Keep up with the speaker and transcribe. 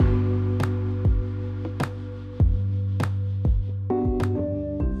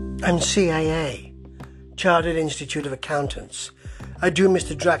and CAA, Chartered Institute of Accountants. I do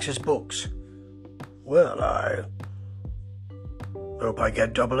Mr. Drax's books. Well, I hope I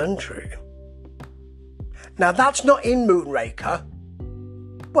get double entry. Now, that's not in Moonraker,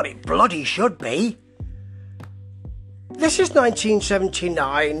 but it bloody should be. This is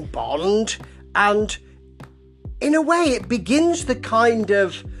 1979 Bond, and in a way it begins the kind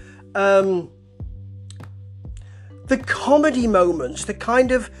of the comedy moments, the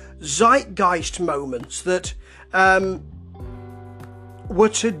kind of zeitgeist moments that were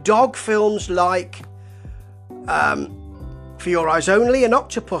to dog films like For Your Eyes Only and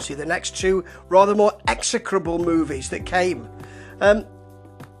Octopussy, the next two rather more execrable movies that came.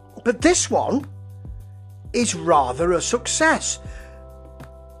 But this one is rather a success.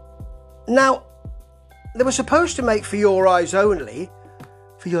 Now, they were supposed to make For Your Eyes Only,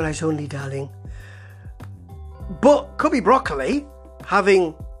 darling. But Cubby Broccoli,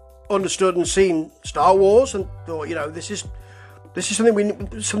 having understood and seen Star Wars and thought, this is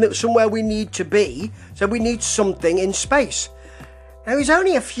somewhere we need to be, so we need something in space. Now, he's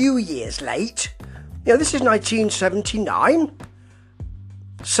only a few years late. This is 1979.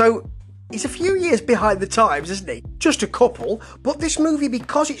 So he's a few years behind the times, isn't he? Just a couple. But this movie,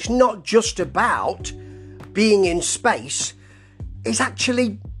 because it's not just about being in space, is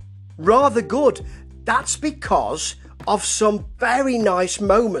actually rather good. That's because of some very nice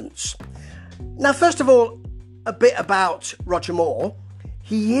moments. Now, first of all, a bit about Roger Moore.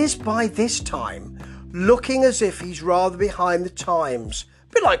 He is, by this time, looking as if he's rather behind the times.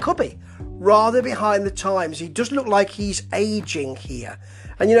 A bit like Cubby. Rather behind the times. He does look like he's aging here.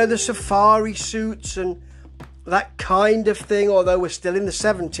 And, the safari suits and that kind of thing, although we're still in the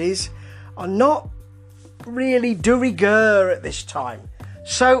 70s, are not really de rigueur at this time.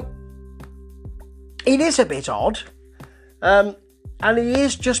 So, it is a bit odd. And he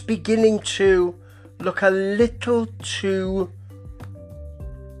is just beginning to look a little too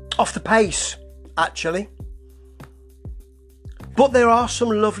off the pace, actually. But there are some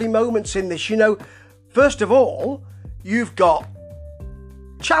lovely moments in this. First of all, you've got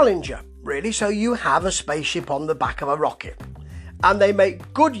Challenger, really. So you have a spaceship on the back of a rocket. And they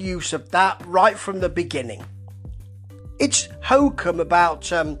make good use of that right from the beginning. It's hokum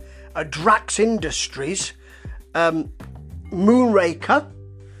about a Drax Industries Moonraker,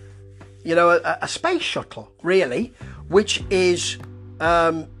 a space shuttle, really, which is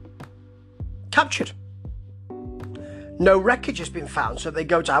captured. No wreckage has been found, so they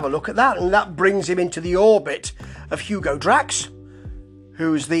go to have a look at that, and that brings him into the orbit of Hugo Drax,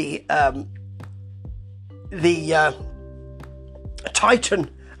 who's the titan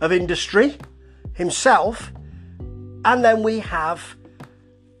of industry himself. And then we have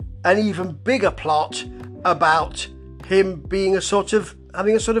an even bigger plot about him being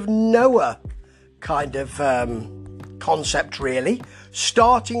having a sort of Noah kind of concept, really.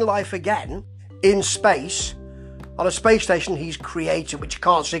 Starting life again in space on a space station he's created, which you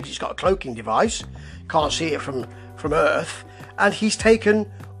can't see because it's got a cloaking device. Can't see it from Earth. And he's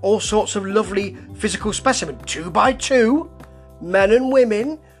taken all sorts of lovely physical specimens, 2 by 2, men and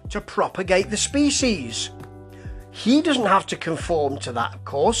women, to propagate the species. He doesn't have to conform to that, of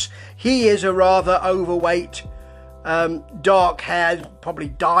course. He is a rather overweight, dark-haired, probably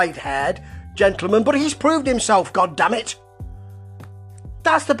dyed-haired gentleman, but he's proved himself, goddammit.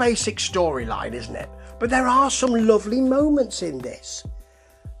 That's the basic storyline, isn't it? But there are some lovely moments in this.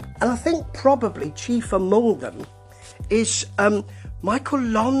 And I think probably chief among them is Michael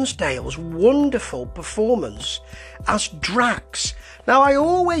Lonsdale's wonderful performance as Drax. Now, I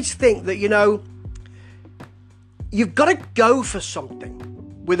always think that, you've got to go for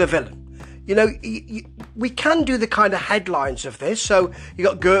something with a villain. We can do the kind of headlines of this. So you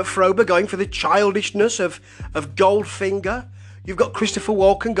got Gert Frober going for the childishness of Goldfinger. You've got Christopher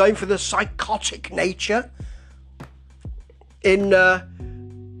Walken going for the psychotic nature in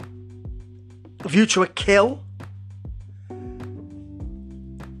View to a Kill.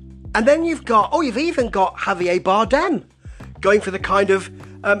 And then you've even got Javier Bardem going for the kind of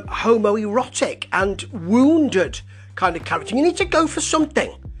homoerotic and wounded kind of character. You need to go for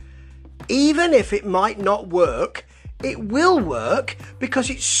something. Even if it might not work, it will work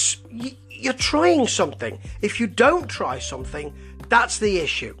because you're trying something. If you don't try something, that's the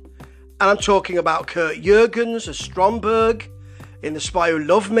issue. And I'm talking about Kurt Jürgens as Stromberg in The Spy Who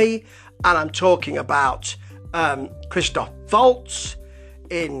Loved Me, and I'm talking about Christoph Waltz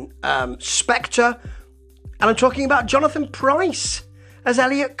in Spectre, and I'm talking about Jonathan Pryce as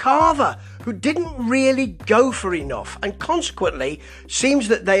Elliot Carver, who didn't really go for enough, and consequently seems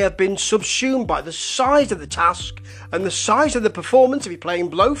that they have been subsumed by the size of the task and the size of the performance of playing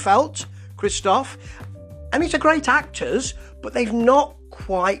Blofeld, Christoph. And these are great actors, but they've not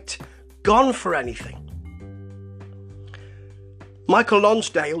quite gone for anything. Michael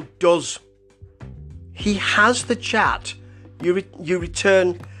Lonsdale does. He has the chat. You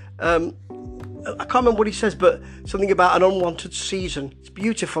return... I can't remember what he says, but something about an unwanted season. It's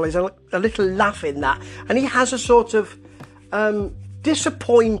beautiful. There's a little laugh in that. And he has a sort of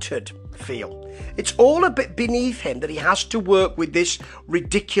disappointed feel. It's all a bit beneath him that he has to work with this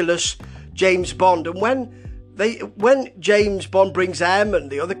ridiculous James Bond. And when James Bond brings Em and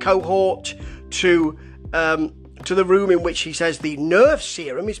the other cohort to the room in which he says the nerve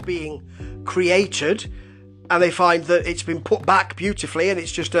serum is being created, and they find that it's been put back beautifully, and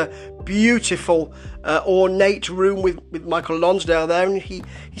it's just a beautiful, ornate room with Michael Lonsdale there. And he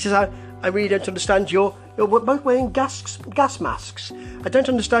says, I really don't understand you're both wearing gas masks. I don't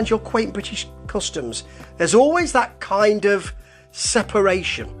understand your quaint British customs. There's always that kind of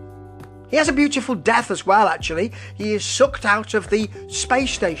separation. He has a beautiful death as well, actually. He is sucked out of the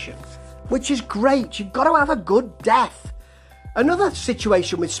space station, which is great. You've got to have a good death. Another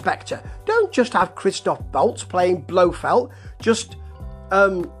situation with Spectre. Don't just have Christoph Waltz playing Blofeld, just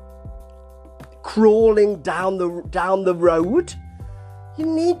crawling down the road. You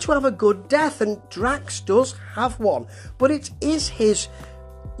need to have a good death, and Drax does have one. But it is his...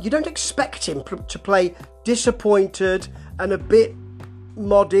 You don't expect him to play disappointed and a bit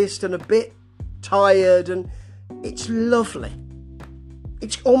modest and a bit tired, and it's lovely.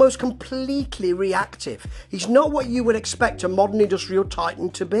 It's almost completely reactive. He's not what you would expect a modern industrial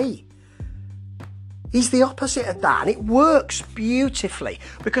titan to be. He's the opposite of that, and it works beautifully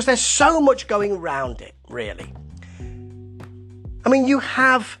because there's so much going around it, really. I mean, you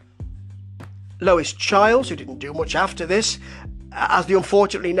have Lois Childs, who didn't do much after this, as the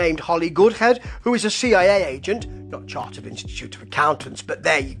unfortunately named Holly Goodhead, who is a CIA agent, not Chartered Institute of Accountants, but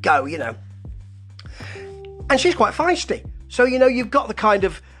there you go, you know. And she's quite feisty. So, you know, you've got the kind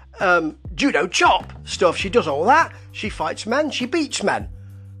of judo chop stuff. She does all that. She fights men. She beats men.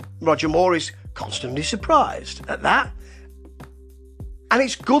 Roger Moore is constantly surprised at that. And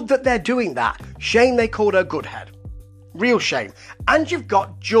it's good that they're doing that. Shame they called her Goodhead. Real shame. And you've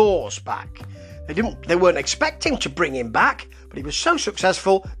got Jaws back. They weren't expecting to bring him back, but he was so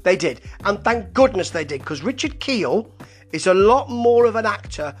successful, they did. And thank goodness they did, because Richard Kiel is a lot more of an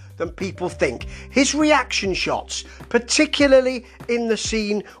actor than people think. His reaction shots, particularly in the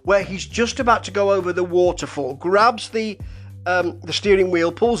scene where he's just about to go over the waterfall, grabs the steering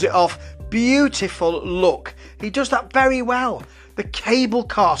wheel, pulls it off, beautiful look. He does that very well. The cable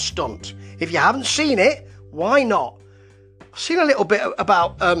car stunt. If you haven't seen it, why not? I've seen a little bit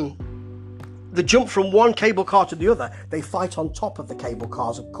about the jump from one cable car to the other. They fight on top of the cable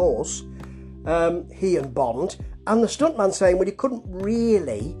cars, of course, he and Bond. And the stuntman saying, well, he couldn't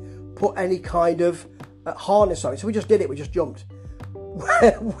really put any kind of harness on it, so we just did it, we just jumped.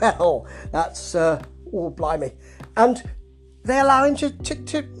 Well, that's, blimey. And they allow him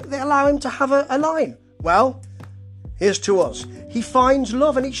to have a line. Well, here's to us. He finds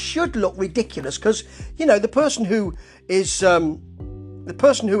love, and it should look ridiculous, because, you know, the person who is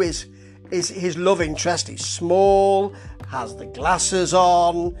his love interest is small, has the glasses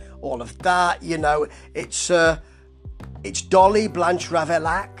on, all of that, you know, it's Dolly Blanche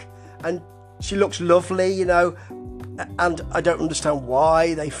Ravaillac, and she looks lovely, you know, and I don't understand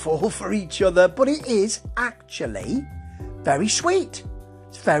why they fall for each other, but it is actually very sweet.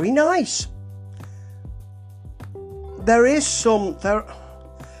 It's very nice. There is some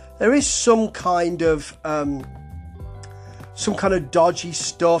kind of dodgy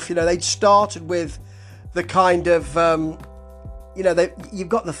stuff. You know, they'd started with the kind of you've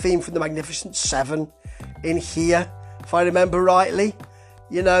got the theme from the Magnificent Seven in here, if I remember rightly.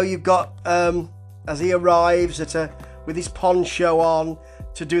 You know, you've got as he arrives with his poncho on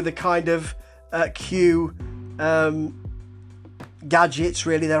to do the kind of Q gadgets.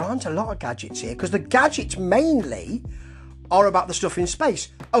 Really, there aren't a lot of gadgets here, because the gadgets mainly are about the stuff in space.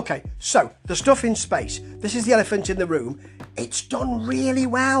 Okay, so the stuff in space. This is the elephant in the room. It's done really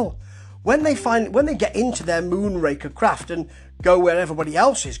well. When they get into their Moonraker craft and go where everybody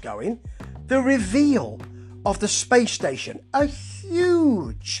else is going, the reveal of the space station, a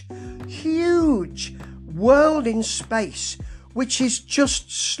huge world in space, which is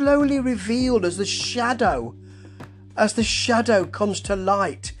just slowly revealed as the shadow comes to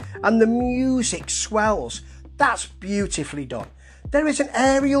light and the music swells. That's beautifully done. There is an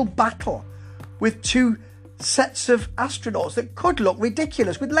aerial battle with two sets of astronauts that could look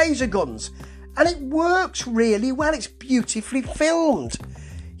ridiculous with laser guns. And it works really well. It's beautifully filmed.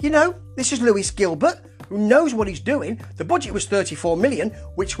 You know, this is Lewis Gilbert, who knows what he's doing. The budget was 34 million,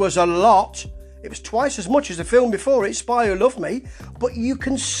 which was a lot. It was twice as much as the film before it, Spy Who Loved Me. But you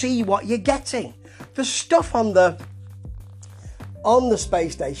can see what you're getting. The stuff on the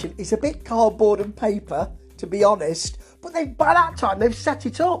space station is a bit cardboard and paper, to be honest. But by that time, they've set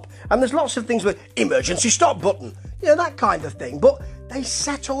it up. And there's lots of things with emergency stop button, you know, that kind of thing. But they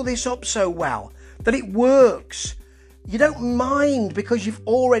set all this up so well that it works. You don't mind because you've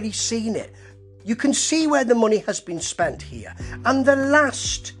already seen it. You can see where the money has been spent here. And the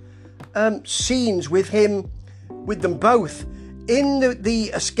last scenes with them both in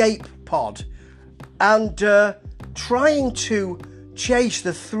the escape pod and trying to chase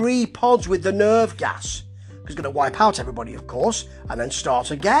the 3 pods with the nerve gas. It's going to wipe out everybody, of course, and then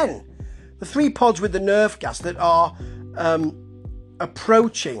start again. The 3 pods with the nerve gas that are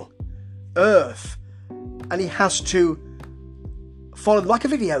approaching Earth, and he has to follow them like a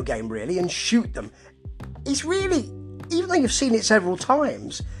video game, really, and shoot them. It's really, even though you've seen it several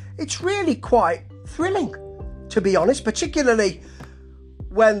times, it's really quite thrilling, to be honest, particularly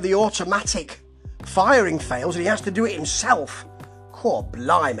when the automatic firing fails and he has to do it himself. Oh,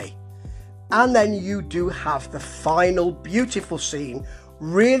 blimey. And then you do have the final beautiful scene,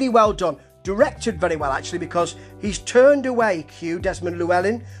 really well done, directed very well actually, because he's turned away, Desmond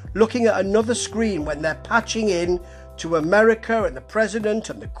Llewellyn, looking at another screen when they're patching in to America and the President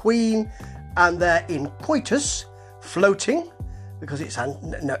and the Queen, and they're in coitus, floating, because it's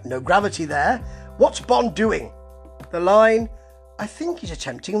no gravity there. What's Bond doing? The line, I think he's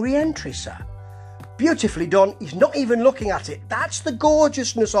attempting re-entry, sir. Beautifully done. He's not even looking at it. That's the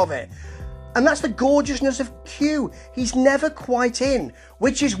gorgeousness of it. And that's the gorgeousness of Q. He's never quite in,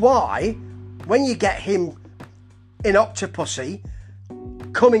 which is why when you get him in Octopussy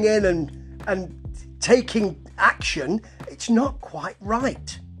coming in and taking action, it's not quite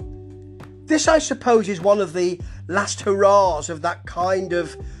right. This, I suppose, is one of the last hurrahs of that kind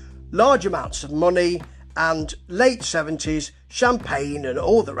of large amounts of money and late 70s champagne and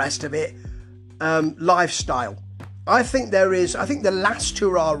all the rest of it lifestyle. I think the last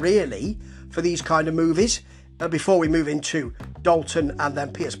hurrah really for these kind of movies, before we move into Dalton and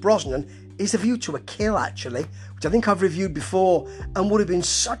then Pierce Brosnan, is The View to a Kill, actually, which I think I've reviewed before, and would have been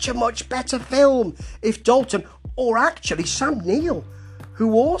such a much better film if Dalton, or actually Sam Neill,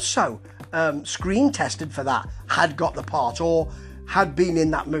 who also screen tested for that, had got the part or had been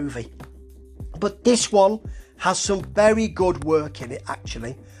in that movie. But this one has some very good work in it,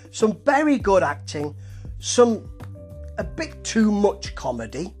 actually. Some very good acting, a bit too much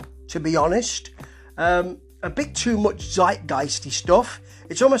comedy, to be honest, a bit too much zeitgeisty stuff.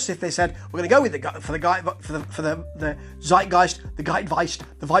 It's almost as if they said, we're going to go with the zeitgeist,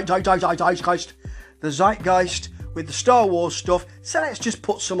 the zeitgeist with the Star Wars stuff, so let's just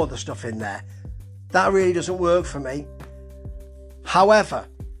put some other stuff in there. That really doesn't work for me. However,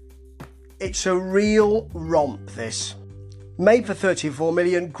 it's a real romp, this. Made for 34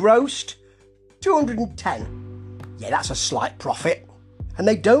 million, grossed 210. Yeah, that's a slight profit. And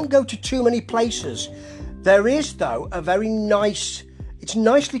they don't go to too many places. There is, though, a very nice... It's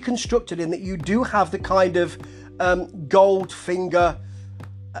nicely constructed in that you do have the kind of Goldfinger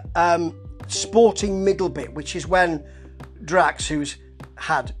sporting middle bit, which is when Drax, who's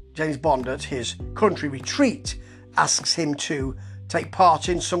had James Bond at his country retreat, asks him to take part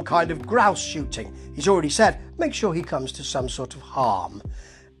in some kind of grouse shooting. He's already said, make sure he comes to some sort of harm.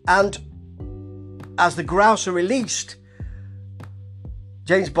 And as the grouse are released,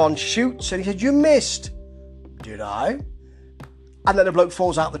 James Bond shoots and he said, you missed. Did I? And then a bloke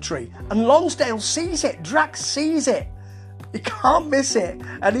falls out the tree. And Lonsdale sees it. Drax sees it. He can't miss it.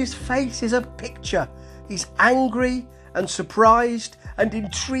 And his face is a picture. He's angry and surprised and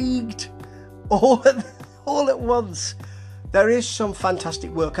intrigued all at once. There is some fantastic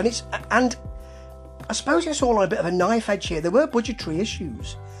work. And I suppose it's all on a bit of a knife edge here. There were budgetary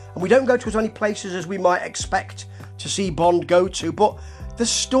issues. And we don't go to as many places as we might expect to see Bond go to. But the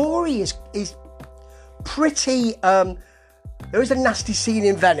story is pretty... there is a nasty scene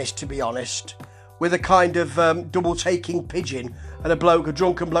in Venice, to be honest, with a kind of double-taking pigeon and a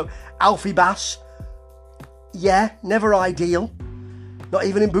drunken bloke. Alfie Bass. Yeah, never ideal. Not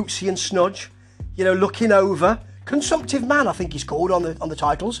even in Bootsy and Snudge. You know, looking over. Consumptive Man, I think he's called on the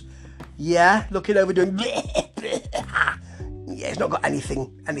titles. Yeah, looking over doing... Yeah, he's not got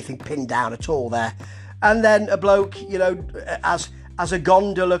anything pinned down at all there. And then a bloke, you know, as a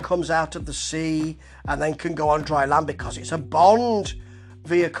gondola comes out of the sea and then can go on dry land because it's a Bond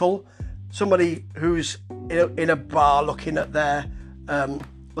vehicle. somebody who's in a bar looking at their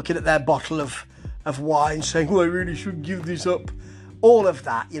bottle of wine, saying, "Well, I really should give this up." All of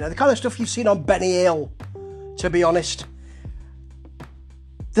that, the kind of stuff you've seen on Benny Hill, to be honest.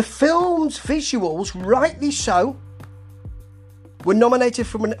 The film's visuals, rightly so, were nominated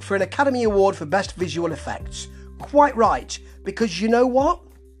for an Academy Award for Best Visual Effects. Quite right, because you know what?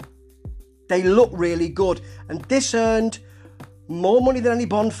 They look really good, and this earned more money than any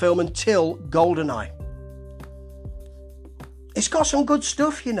Bond film until GoldenEye. It's got some good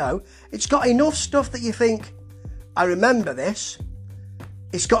stuff, It's got enough stuff that you think, I remember this.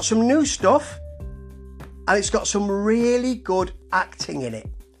 It's got some new stuff, and it's got some really good acting in it.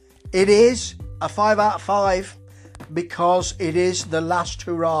 It is a 5 out of 5 because it is the last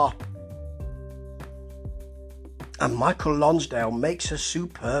hurrah. And Michael Lonsdale makes a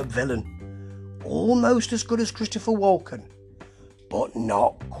superb villain. Almost as good as Christopher Walken, but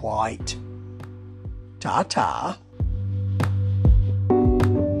not quite. Ta-ta.